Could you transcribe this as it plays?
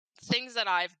things that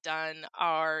I've done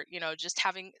are, just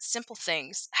having simple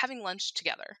things, having lunch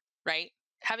together, right?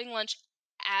 Having lunch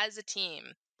as a team,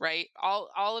 right?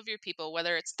 All of your people,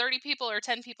 whether it's 30 people or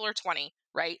 10 people or 20,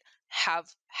 right? Have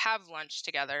lunch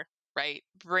together, right?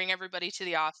 Bring everybody to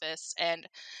the office and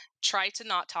try to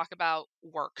not talk about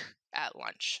work at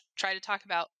lunch. Try to talk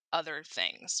about other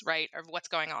things, right? Or what's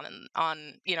going on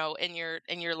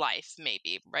in your life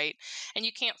maybe, right? And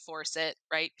you can't force it,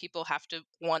 right? People have to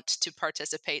want to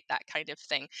participate, that kind of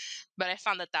thing. But I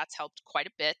found that that's helped quite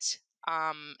a bit.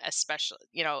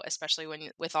 Especially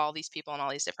when with all these people and all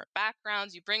these different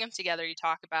backgrounds, you bring them together, you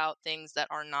talk about things that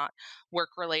are not work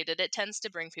related. It tends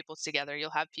to bring people together. You'll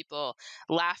have people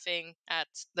laughing at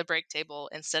the break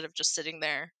table instead of just sitting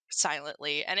there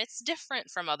silently. And it's different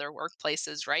from other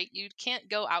workplaces, right? You can't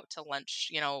go out to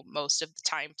lunch, most of the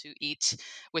time to eat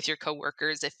with your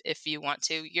coworkers if you want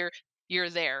to. You're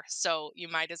there, so you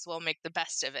might as well make the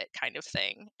best of it, kind of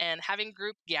thing. And having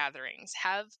group gatherings,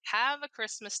 have a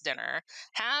Christmas dinner,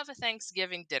 have a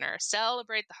Thanksgiving dinner,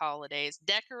 celebrate the holidays,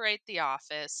 decorate the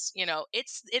office.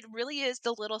 It really is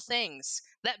the little things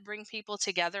that bring people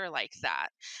together like that.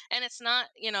 And it's not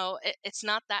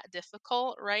that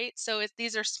difficult, right? So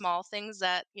these are small things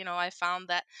that I found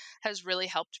that has really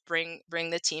helped bring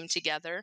the team together.